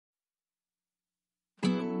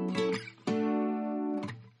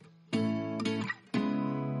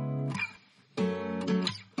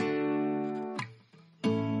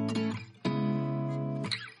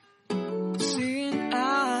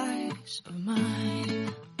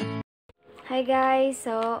Hi guys,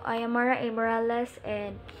 so I am Mara A. Morales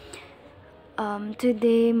and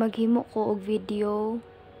today maghimo ko og video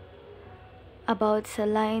about sa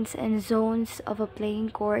lines and zones of a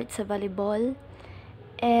playing court sa volleyball,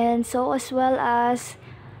 and so as well as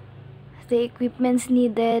the equipments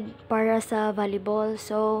needed para sa volleyball.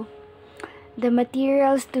 So the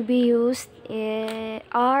materials to be used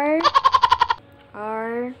are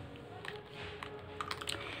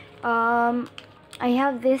I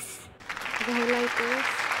have this the highlighters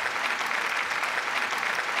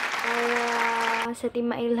para sa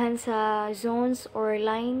timailhan sa zones or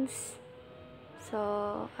lines.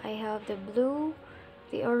 So I have the blue,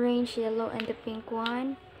 the orange, yellow, and the pink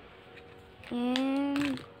one,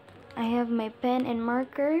 and I have my pen and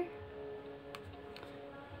marker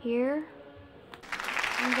here,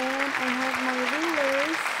 and then I have my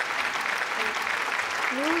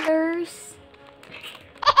rulers,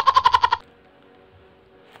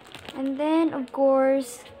 and then of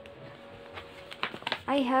course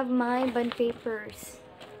I have my bond papers.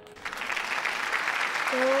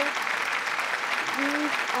 So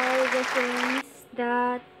these are the things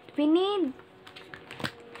that we need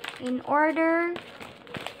in order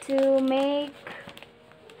to make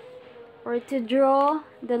or to draw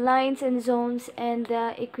the lines and zones and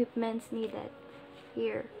the equipments needed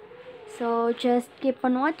here. So just keep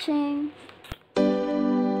on watching.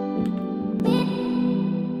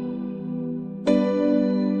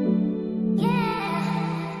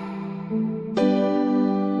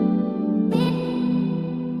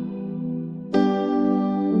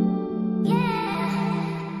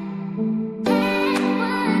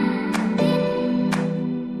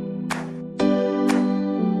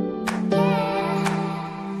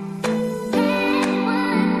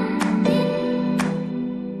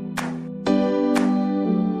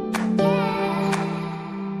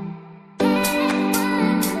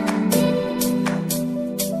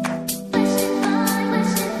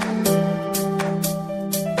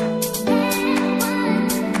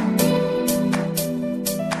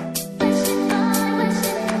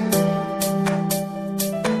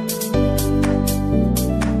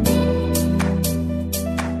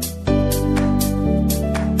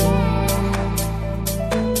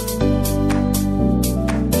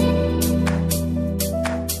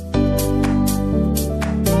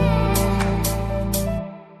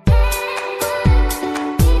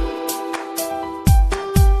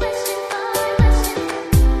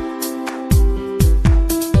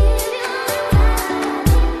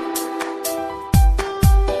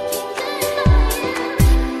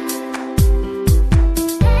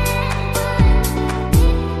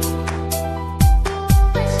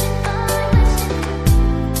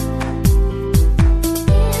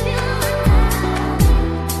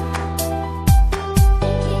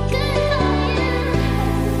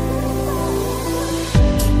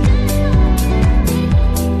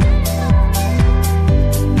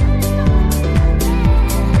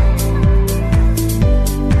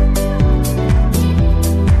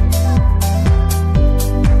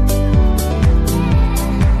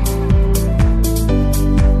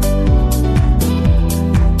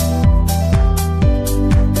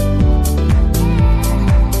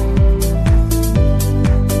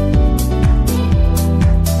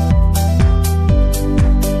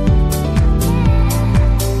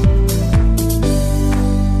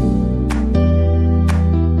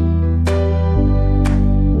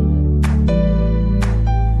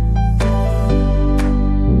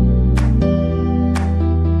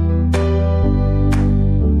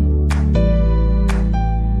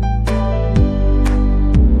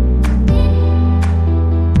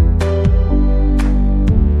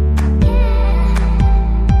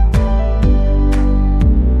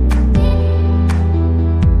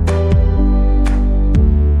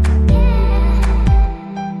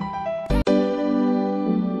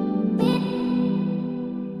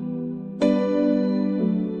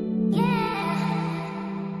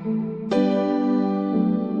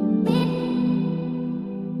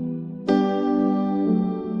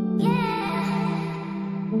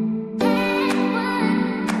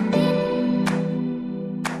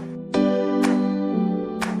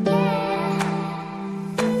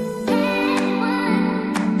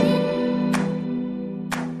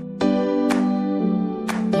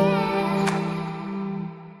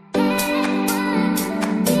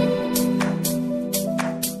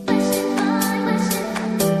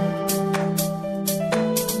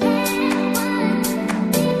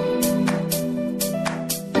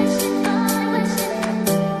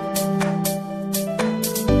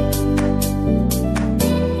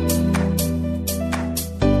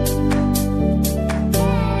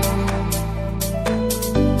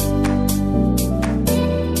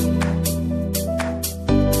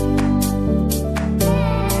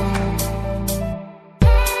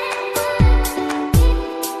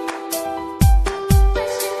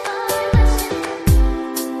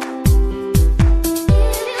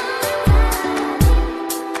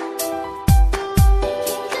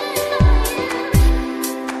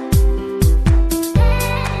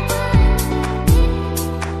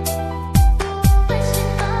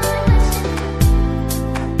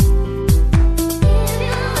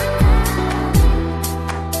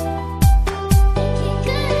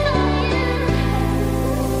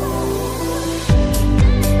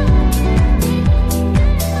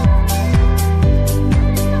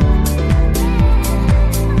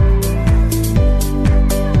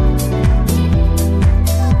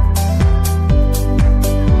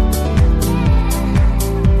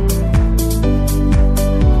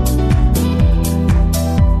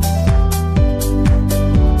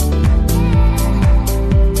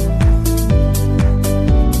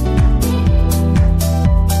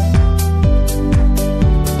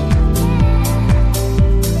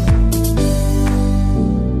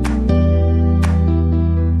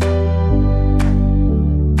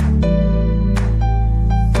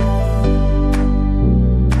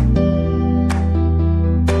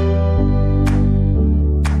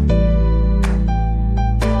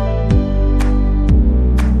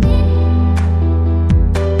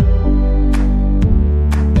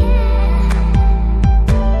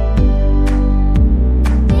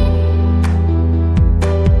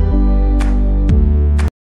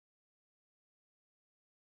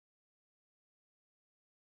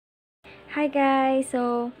 Hi guys,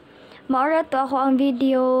 so maura to ako ang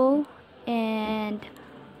video and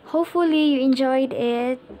hopefully you enjoyed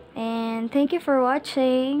it and thank you for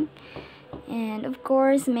watching and of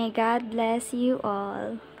course may God bless you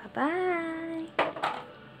all. Bye bye.